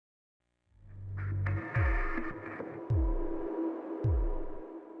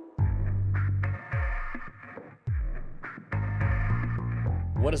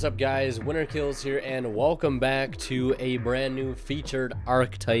What is up, guys? Winter Kills here, and welcome back to a brand new featured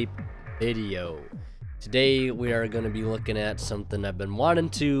Archetype video. Today we are going to be looking at something I've been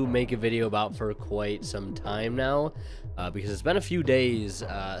wanting to make a video about for quite some time now, because it's been a few days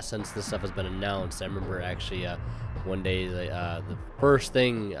since this stuff has been announced. I remember actually one day the first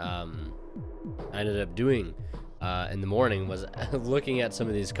thing I ended up doing in the morning was looking at some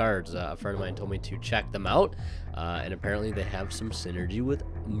of these cards. A friend of mine told me to check them out, and apparently they have some synergy with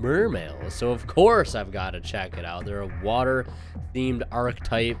Mermail, so of course I've got to check it out. They're a water themed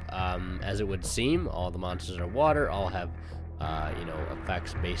archetype, as it would seem. All the monsters are water, all have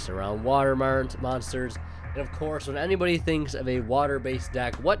effects based around water monsters. And of course, when anybody thinks of a water-based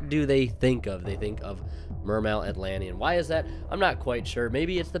deck, what do they think of? They think of Mermail Atlantean. Why is that? I'm not quite sure.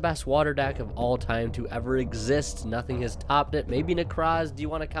 Maybe it's the best water deck of all time to ever exist. Nothing has topped it. Maybe Necroz. Do you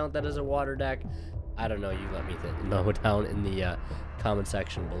want to count that as a water deck? I don't know. You let me know down in the comment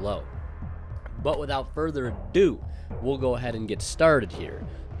section below. But without further ado, we'll go ahead and get started here.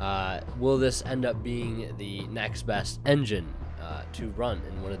 Will this end up being the next best engine to run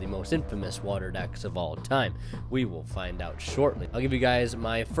in one of the most infamous water decks of all time? We will find out shortly. I'll give you guys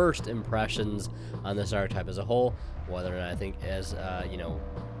my first impressions on this archetype as a whole, whether or not I think as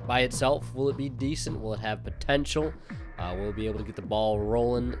by itself, will it be decent? Will it have potential? We'll be able to get the ball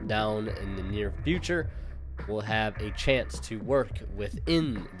rolling down in the near future. We'll have a chance to work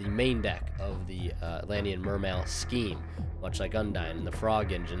within the main deck of the Atlantean Mermail scheme, much like Undyne and the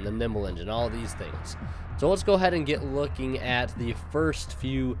Frog Engine, the Nimble Engine, all these things. So let's go ahead and get looking at the first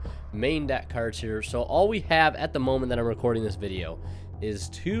few main deck cards here. So all we have at the moment that I'm recording this video is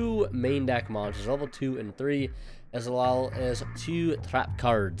 2 main deck monsters, level 2 and 3, as well as 2 trap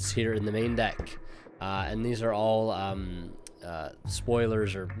cards here in the main deck. And these are all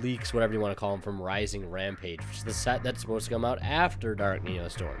spoilers or leaks, whatever you want to call them, from Rising Rampage, which is the set that's supposed to come out after Dark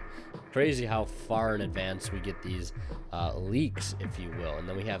Neostorm. Crazy how far in advance we get these leaks, if you will. And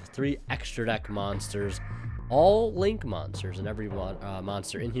then we have 3 extra deck monsters, all link monsters, and every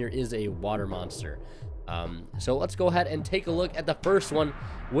monster in here is a water monster. So let's go ahead and take a look at the first one,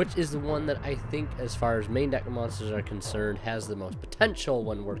 which is the one that I think, as far as main deck monsters are concerned, has the most potential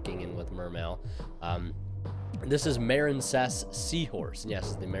when working in with Mermail. This is Marincess Seahorse. And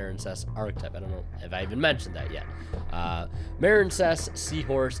yes, it's the Marincess archetype. I don't know if I even mentioned that yet. Marincess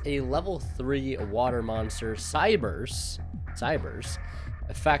Seahorse, a level 3 water monster, Cybers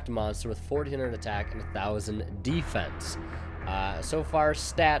effect monster with 1400 attack and 1000 defense. So far,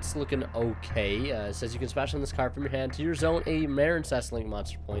 stats looking okay. It says you can special summon this card from your hand to your zone, a Marincess link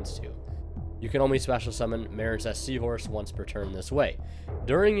monster points to. You can only special summon Marincess Seahorse once per turn this way.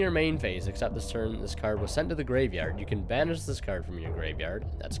 During your main phase, except this turn, this card was sent to the graveyard. You can banish this card from your graveyard,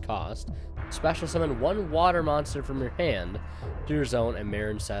 that's cost. Special summon 1 water monster from your hand to your zone, and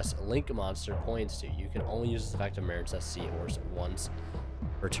Marincess link monster points to. You can only use this effect of Marincess Seahorse once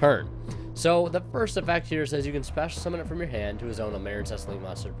per turn. So the first effect here says you can special summon it from your hand to a zone of Marincess link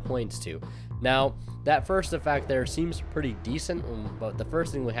monster points to. Now, that first effect there seems pretty decent, but the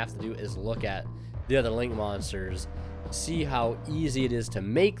first thing we have to do is look at the other link monsters, see how easy it is to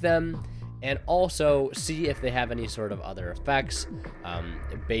make them, and also see if they have any sort of other effects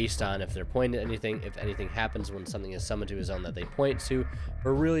based on if they're pointing at anything, if anything happens when something is summoned to a zone that they point to,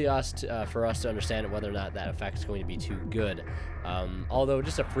 or really for us to understand whether or not that effect is going to be too good. Although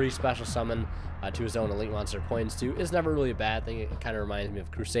just a free special summon to a zone a link monster points to is never really a bad thing. It kind of reminds me of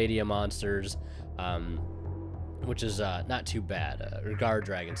Crusadia monsters, which is not too bad, or Guard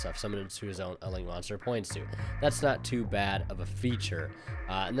Dragon stuff, summoned to his own a link monster points to. That's not too bad of a feature.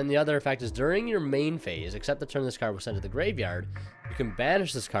 And then the other effect is during your main phase, except the turn this card was sent to the graveyard, you can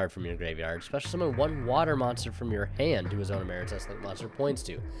banish this card from your graveyard, special summon 1 water monster from your hand to his own Marincess link monster points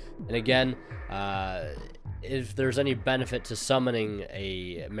to. And again, if there's any benefit to summoning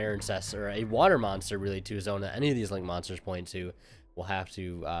a Marincess or a water monster really to his own that any of these link monsters point to, we'll have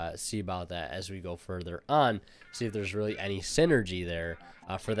to see about that as we go further on, see if there's really any synergy there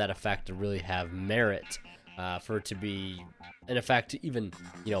for that effect to really have merit, for it to be an effect to even,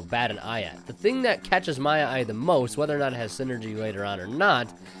 bat an eye at. The thing that catches my eye the most, whether or not it has synergy later on or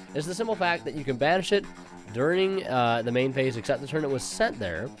not, is the simple fact that you can banish it during the main phase, except the turn it was sent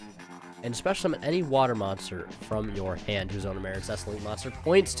there, and special summon any water monster from your hand whose own Marincess link monster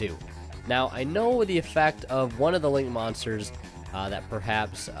points to. Now, I know the effect of one of the link monsters that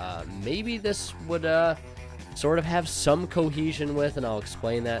perhaps maybe this would sort of have some cohesion with, and I'll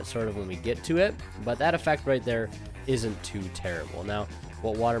explain that sort of when we get to it, but that effect right there isn't too terrible. Now,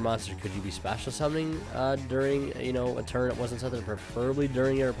 what water monster could you be special summoning during, a turn it wasn't something, preferably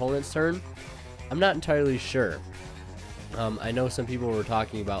during your opponent's turn? I'm not entirely sure. I know some people were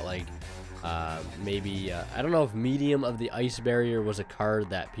talking about like maybe I don't know if Medium of the Ice Barrier was a card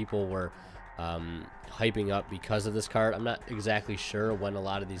that people were hyping up because of this card. I'm not exactly sure when a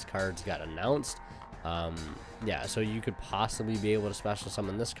lot of these cards got announced. Yeah, so you could possibly be able to special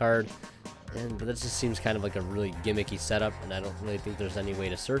summon this card, but that just seems kind of like a really gimmicky setup, and I don't really think there's any way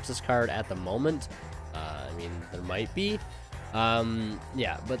to search this card at the moment. I mean, there might be.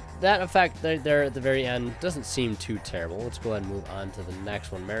 Yeah, but that effect there at the very end doesn't seem too terrible. Let's go ahead and move on to the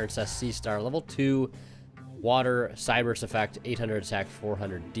next one. Marincess C-Star, level 2, Water, Cyberse effect, 800 attack,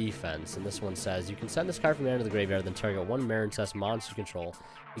 400 defense. And this one says, you can send this card from the end of the graveyard, then target one Marincess monster control.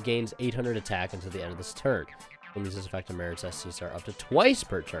 It gains 800 attack until the end of this turn. We'll use this effect on Marincess C-Star up to twice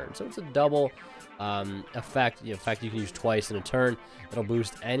per turn. So it's a double effect. The effect you can use twice in a turn. It'll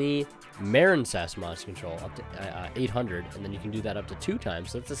boost any Marincess monster control up to 800, and then you can do that up to 2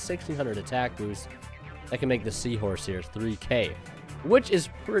 times. So it's a 1600 attack boost. That can make the Seahorse here 3k, which is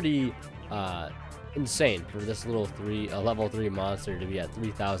pretty insane for this little level 3 monster to be at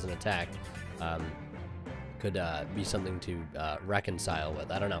 3000 attack. Could be something to reconcile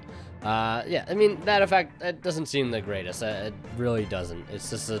with. I don't know. Yeah, I mean, that effect, it doesn't seem the greatest. It really doesn't. It's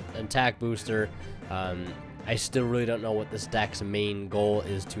just an attack booster. I still really don't know what this deck's main goal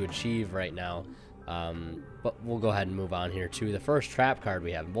is to achieve right now. But we'll go ahead and move on here to the first trap card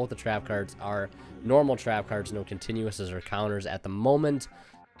we have. Both the trap cards are normal trap cards, no continuouses or counters at the moment.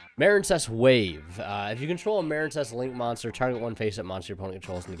 Marincess Wave. If you control a Marincess Link monster, target one face-up monster your opponent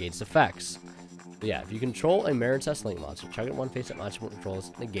controls, negates effects. Yeah, if you control a Marincess Link monster, target one face-up monster your opponent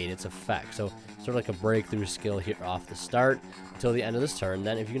controls, negate its effect. So sort of like a breakthrough skill here off the start until the end of this turn.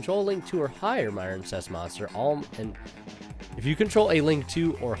 Then if you control a Link 2 or higher Marincess monster, if you control a Link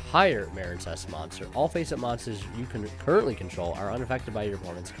 2 or higher Marincess monster, all face-up monsters you can currently control are unaffected by your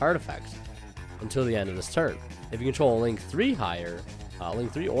opponent's card effects until the end of this turn. If you control a Link 3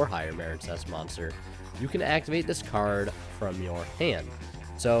 or higher Marincess monster, you can activate this card from your hand.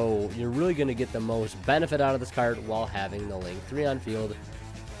 So you're really going to get the most benefit out of this card while having the Link 3 on field,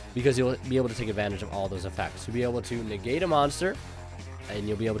 because you'll be able to take advantage of all those effects. You'll be able to negate a monster, and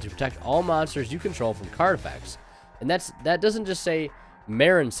you'll be able to protect all monsters you control from card effects. And that doesn't just say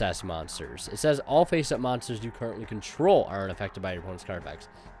Marincess monsters. It says all face-up monsters you currently control are unaffected by your opponent's card effects.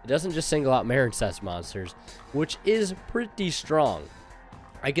 It doesn't just single out Marincess monsters, which is pretty strong.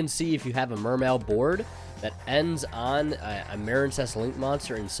 I can see if you have a Mermail board that ends on a Marincess Link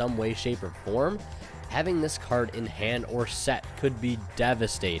monster in some way, shape, or form, having this card in hand or set could be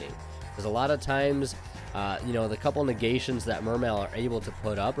devastating. Because a lot of times, you know, the couple negations that Mermail are able to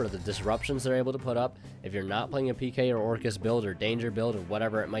put up, or the disruptions they're able to put up, if you're not playing a PK or Orcus build or Danger build or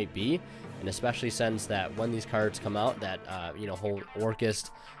whatever it might be, and especially since that when these cards come out, that, you know, whole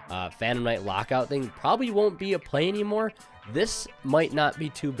Orcus Phantom Knight lockout thing probably won't be a play anymore. This might not be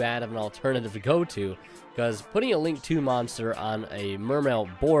too bad of an alternative to go to, because putting a Link 2 monster on a Mermail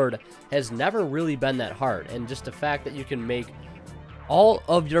board has never really been that hard, and just the fact that you can make all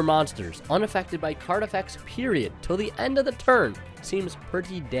of your monsters unaffected by card effects, period, till the end of the turn seems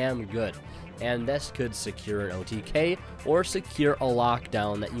pretty damn good. And this could secure an OTK or secure a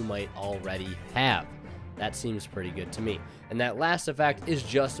lockdown that you might already have. That seems pretty good to me. And that last effect is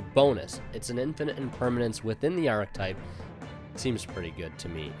just bonus. It's an infinite impermanence within the archetype. Seems pretty good to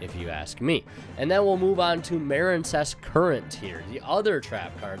me, if you ask me. And then we'll move on to Marincess Current here, the other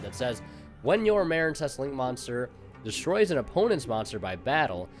trap card that says, when your Marincess Link monster destroys an opponent's monster by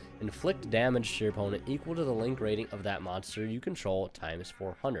battle, inflict damage to your opponent equal to the Link rating of that monster you control times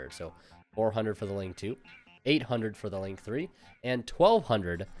 400. So 400 for the Link 2, 800 for the Link 3, and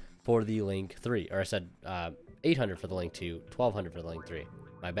 1200 for the Link 3. Or I said 800 for the Link 2, 1200 for the Link 3.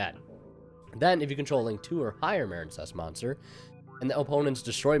 My bad. Then, if you control a Link 2 or higher Marincess monster, and the opponent's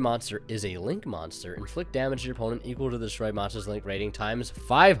destroyed monster is a Link monster, inflict damage to your opponent equal to the destroyed monster's Link rating times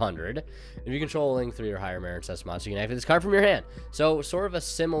 500. If you control a Link 3 or higher Marincess monster, you can activate this card from your hand. So, sort of a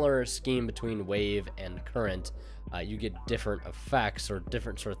similar scheme between Wave and Current. You get different effects or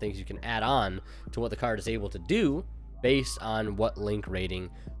different sort of things you can add on to what the card is able to do based on what Link rating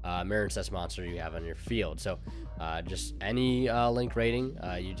Marincess monster you have on your field. So just any Link rating,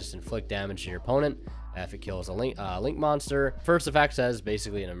 you just inflict damage to your opponent if it kills a Link monster. First effect says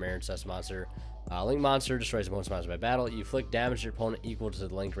basically in a Marincess monster, Link monster destroys opponent's monster by battle. You inflict damage to your opponent equal to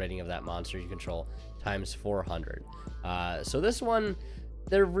the Link rating of that monster you control times 400. So this one,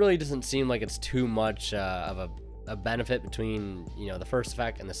 there really doesn't seem like it's too much of a benefit between, you know, the first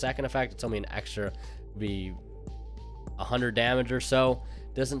effect and the second effect. It's only an extra, be 100 damage or so.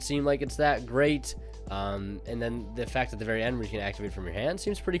 Doesn't seem like it's that great. And then the fact at the very end where you can activate from your hand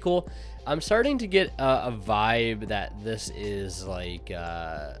seems pretty cool. I'm starting to get a vibe that this is like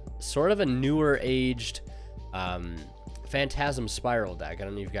sort of a newer aged Phantasm Spiral deck. I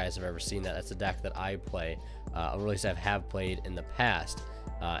don't know if you guys have ever seen that. That's a deck that I play, or at least I have played in the past.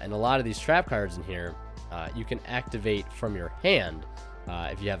 And a lot of these trap cards in here, you can activate from your hand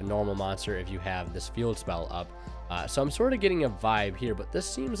if you have a normal monster, if you have this field spell up. So I'm sort of getting a vibe here, but this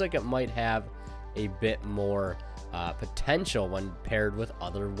seems like it might have a bit more potential when paired with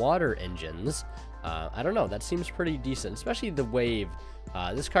other water engines. I don't know, that seems pretty decent, especially the wave.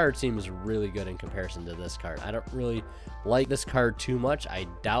 This card seems really good in comparison to this card. I don't really like this card too much. I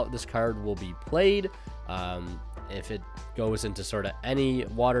doubt this card will be played. If it goes into sort of any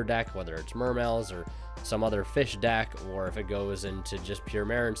water deck, whether it's Mermails or some other fish deck, or if it goes into just pure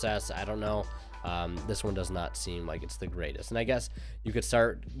Marincess, I don't know. This one does not seem like it's the greatest. And I guess you could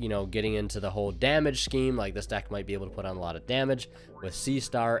start, you know, getting into the whole damage scheme. Like this deck might be able to put on a lot of damage with Sea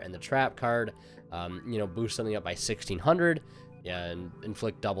Star and the trap card. You know, boost something up by 1600. Yeah, and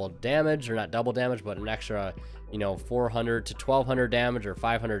inflict double damage, or not double damage, but an extra, you know, 400 to 1200 damage, or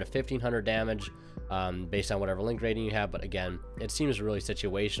 500 to 1500 damage, based on whatever link rating you have. But again, it seems really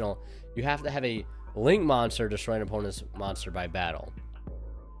situational. You have to have a link monster destroy an opponent's monster by battle.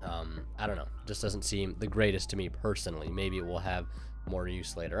 I don't know, just doesn't seem the greatest to me personally. Maybe it will have more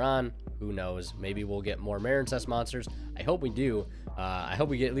use later on, who knows. Maybe we'll get more Marincess monsters. I hope we do. I hope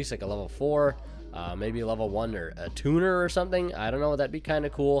we get at least like a level 4, maybe a level 1 or a tuner or something. I don't know, that'd be kind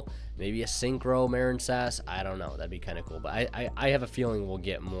of cool. Maybe a synchro Marincess, I don't know, that'd be kind of cool. But I have a feeling we'll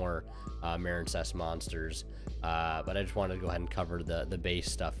get more Marincess monsters, but I just wanted to go ahead and cover the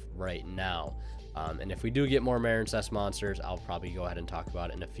base stuff right now. And if we do get more Marincess monsters, I'll probably go ahead and talk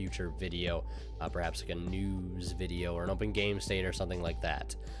about it in a future video, perhaps like a news video or an open game state or something like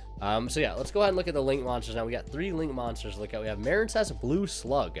that. So yeah, let's go ahead and look at the link monsters now. We got 3 link monsters to look at. We have Marincess Blue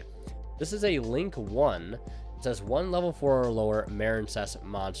Slug. This is a link 1. It says 1 level 4 or lower Marincess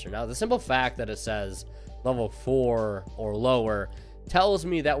monster. Now, the simple fact that it says level 4 or lower tells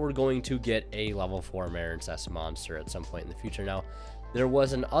me that we're going to get a level 4 Marincess monster at some point in the future. Now, there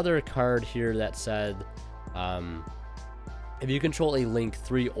was an other card here that said if you control a link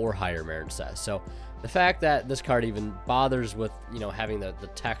 3 or higher Marincess. So the fact that this card even bothers with, you know, having the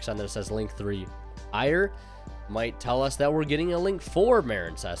text on there that says link 3 higher might tell us that we're getting a link 4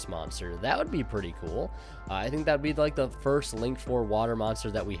 Marincess monster. That would be pretty cool. I think that'd be like the first link 4 water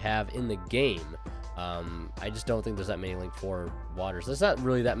monster that we have in the game. I just don't think there's that many link 4 waters. There's not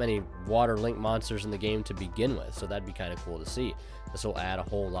really that many water link monsters in the game to begin with, so that'd be kind of cool to see. This will add a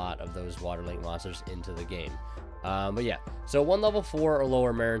whole lot of those water link monsters into the game. But yeah, so 1 level 4 or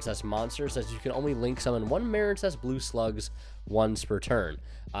lower Marincess monster says you can only link summon 1 Marincess Blue Slugs once per turn.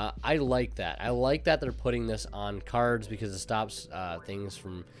 I like that. I like that they're putting this on cards because it stops things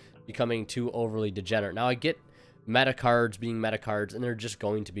from becoming too overly degenerate. Now, I get meta cards being meta cards, and they're just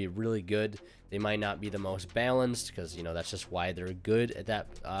going to be really good. They might not be the most balanced because, you know, that's just why they're good at that,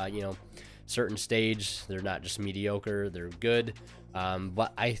 you know, certain stage. They're not just mediocre, they're good.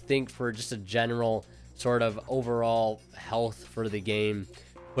 But I think for just a general sort of overall health for the game,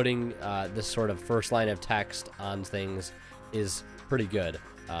 putting this sort of first line of text on things is pretty good.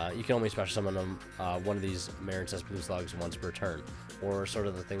 You can only special summon them, one of these Marincess Blue Slugs once per turn, or sort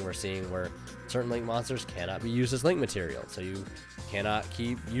of the thing we're seeing where certain link monsters cannot be used as link material, so you cannot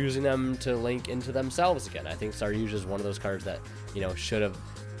keep using them to link into themselves again. I think Saryuja is one of those cards that, you know, should have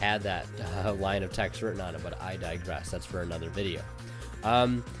had that line of text written on it, but I digress. That's for another video.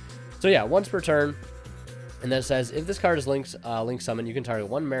 So yeah, once per turn. And then it says, if this card is link summon, you can target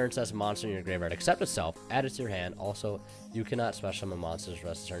 1 Marincess monster in your graveyard except itself, add it to your hand. Also, you cannot special summon monsters for the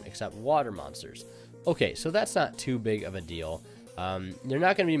rest of the turn except water monsters. Okay, so that's not too big of a deal. You're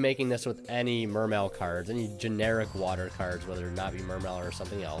not going to be making this with any Mermail cards, any generic water cards, whether it not be Mermail or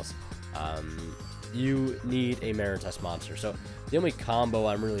something else. You need a Marincess monster. So the only combo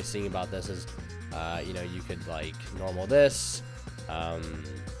I'm really seeing about this is, you know, you could like normal this,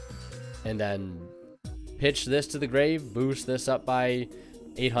 and then pitch this to the grave, boost this up by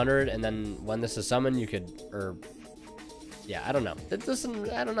 800, and then when this is summoned, you could, or yeah, I don't know. It doesn't,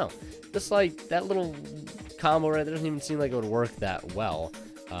 I don't know. Just like that little combo right there doesn't even seem like it would work that well.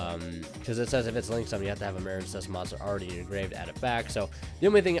 Because it says if it's linked summon, you have to have a Marincess monster already in your grave to add it back. So the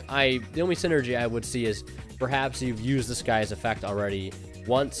only synergy I would see is perhaps you've used this guy's effect already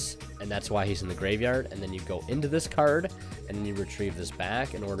once, and that's why he's in the graveyard, and then you go into this card, and then you retrieve this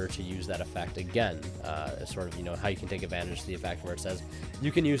back in order to use that effect again. Sort of, you know, how you can take advantage of the effect where it says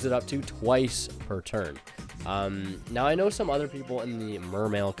you can use it up to twice per turn. Now, I know some other people in the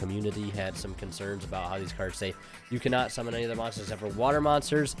Mermail community had some concerns about how these cards say you cannot summon any of the monsters except for water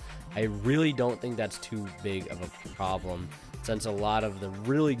monsters. I really don't think that's too big of a problem, since a lot of the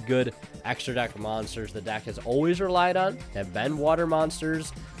really good extra deck monsters the deck has always relied on have been water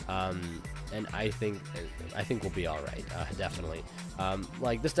monsters, and I think we'll be all right, definitely.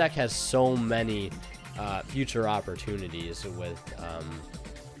 Like, this deck has so many future opportunities with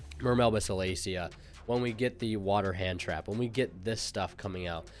Mermail Basileia. When we get the water hand trap, when we get this stuff coming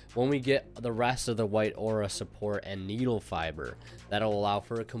out, when we get the rest of the white aura support and needle fiber, that'll allow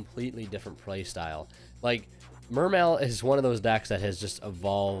for a completely different play style. Like, Mermail is one of those decks that has just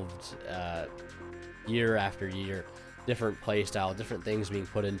evolved year after year, different play style, different things being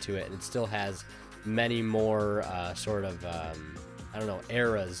put into it, and it still has many more sort of I don't know,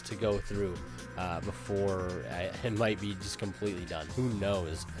 eras to go through before it might be just completely done. Who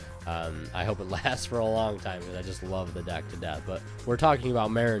knows? I hope it lasts for a long time, because I just love the deck to death. But we're talking about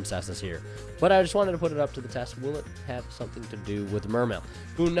Marincess here. But I just wanted to put it up to the test. Will it have something to do with Mermail?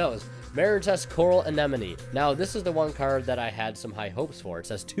 Who knows? Marincess Coral Anemone. Now, this is the one card that I had some high hopes for. It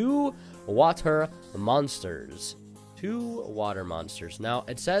says 2 water monsters. 2 water monsters. Now,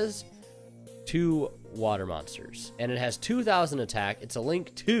 it says 2 water monsters, and it has 2,000 attack. It's a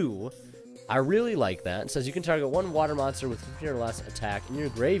link 2. I really like that. It says you can target 1 water monster with 50 or less attack in your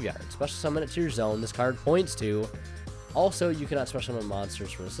graveyard. Special summon it to your zone. This card points to. Also, you cannot special summon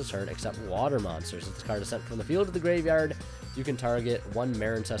monsters for this turn except water monsters. If this card is sent from the field to the graveyard, you can target 1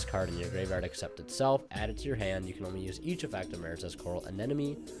 Marincess card in your graveyard except itself. Add it to your hand. You can only use each effect of Marincess Coral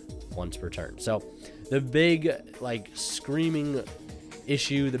Anemone once per turn. So, the big, like, screaming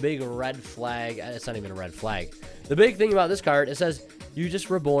issue, the big red flag, it's not even a red flag. The big thing about this card, it says you just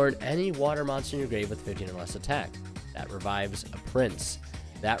reborn any water monster in your grave with 15 or less attack. That revives a prince.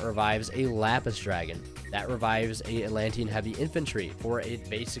 That revives a lapis dragon. That revives a Atlantean heavy infantry, or it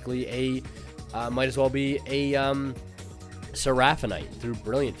basically a might as well be a Seraphonite through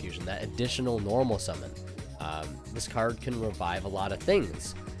Brilliant Fusion, that additional normal summon. This card can revive a lot of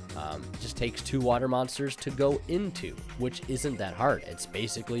things. It just takes 2 water monsters to go into, which isn't that hard. It's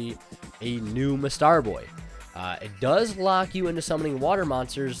basically a new Mastar Boy. It does lock you into summoning water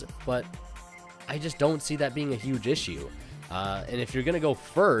monsters, but I just don't see that being a huge issue. And if you're going to go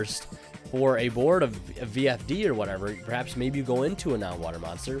first for a board of VFD or whatever, perhaps maybe you go into a non-water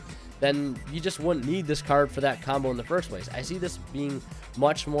monster, then you just wouldn't need this card for that combo in the first place. I see this being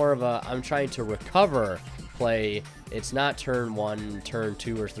much more of a I'm trying to recover play. It's not turn 1, turn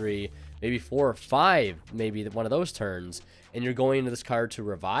 2 or 3, maybe 4 or 5, maybe one of those turns, and you're going into this card to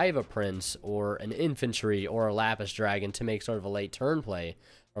revive a prince or an infantry or a lapis dragon to make sort of a late turn play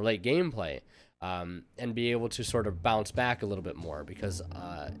or late game play, and be able to sort of bounce back a little bit more, because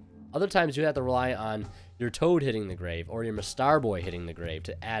other times you have to rely on your Toad hitting the grave or your Mastar Boy hitting the grave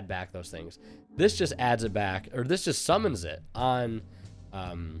to add back those things. This just adds it back, or this just summons it on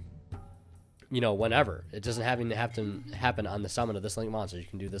you know, whenever. It doesn't have to happen on the summon of this link monster. You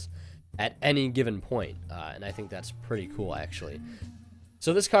can do this at any given point, and I think that's pretty cool, actually.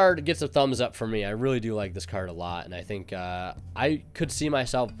 So this card gets a thumbs up for me. I really do like this card a lot, and I think I could see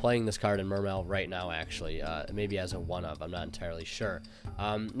myself playing this card in Mermail right now, actually, maybe as a 1-up. I'm not entirely sure.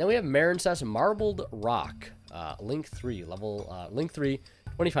 Now we have Marincess Marbled Rock, link 3, link 3,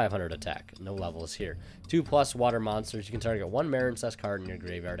 2,500 attack. No levels here. 2+ water monsters. You can target 1 Marincess card in your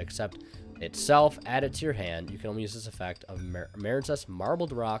graveyard except itself. Add it to your hand. You can only use this effect of Marincess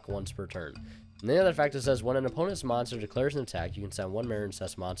Marbled Rock once per turn. And the other effect, it says when an opponent's monster declares an attack, you can send 1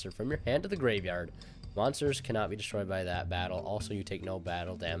 Marincess monster from your hand to the graveyard. Monsters cannot be destroyed by that battle. Also, you take no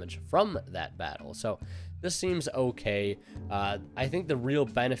battle damage from that battle. So this seems okay. I think the real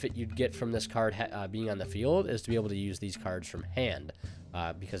benefit you'd get from this card being on the field is to be able to use these cards from hand.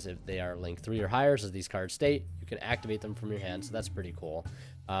 Because if they are link 3 or higher, as these cards state, you can activate them from your hand, so that's pretty cool.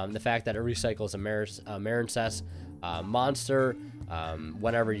 The fact that it recycles a Marincess monster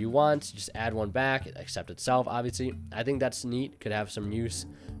whenever you want, just add 1 back, except itself, obviously. I think that's neat, could have some use.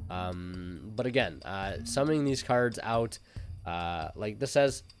 But again, summoning these cards out, like this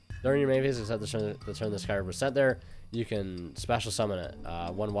says, during your main phase, except the turn this card was sent there, you can special summon it.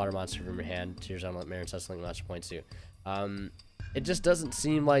 1 water monster from your hand to your zone, let Marincess link monster points to. It just doesn't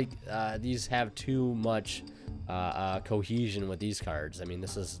seem like these have too much cohesion with these cards. I mean,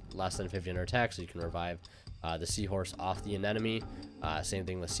 this is less than 1500 attack, so you can revive the Seahorse off the enemy. Same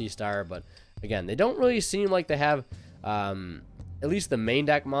thing with Sea Star, but again, they don't really seem like they have, at least the main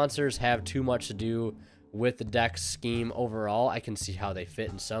deck monsters have too much to do with the deck scheme overall. I can see how they fit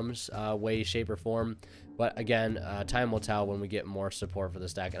in some way, shape, or form. But again, time will tell when we get more support for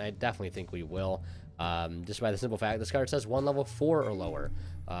this deck, and I definitely think we will. Just by the simple fact, this card says 1 level 4 or lower.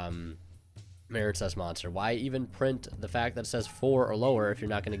 Marincess monster. Why even print the fact that it says 4 or lower if you're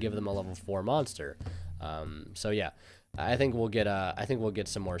not going to give them a level 4 monster? So yeah, I think we'll get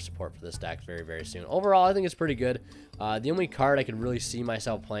some more support for this deck very, very soon. Overall, I think it's pretty good. The only card I could really see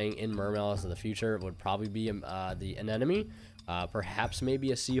myself playing in Mermail in the future would probably be an enemy. Perhaps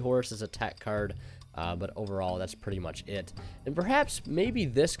maybe a seahorse as a tech card. But overall, that's pretty much it. And perhaps maybe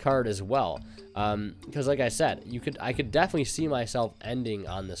this card as well. Because like I said, I could definitely see myself ending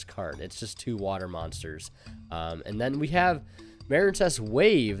on this card. It's just 2 water monsters. And then we have Marincess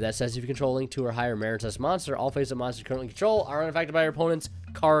Wave that says if you control a link 2 or higher Marincess monster, all face-up monsters you currently control are unaffected by your opponent's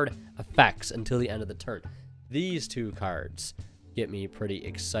card effects until the end of the turn. These 2 cards get me pretty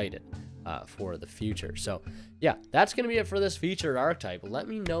excited for the future. So yeah, that's gonna be it for this featured archetype. Let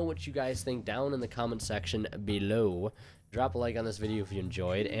me know what you guys think down in the comment section below. Drop a like on this video if you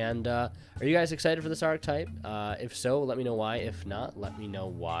enjoyed, and are you guys excited for this archetype? If so, let me know why. If not, let me know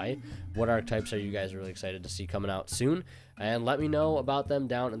why. What archetypes are you guys really excited to see coming out soon? And let me know about them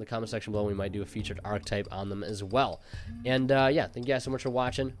down in the comment section below. We might do a featured archetype on them as well. And yeah, thank you guys so much for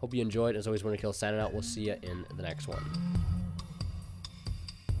watching. Hope you enjoyed. As always, Winterkill signing out. We'll see you in the next one.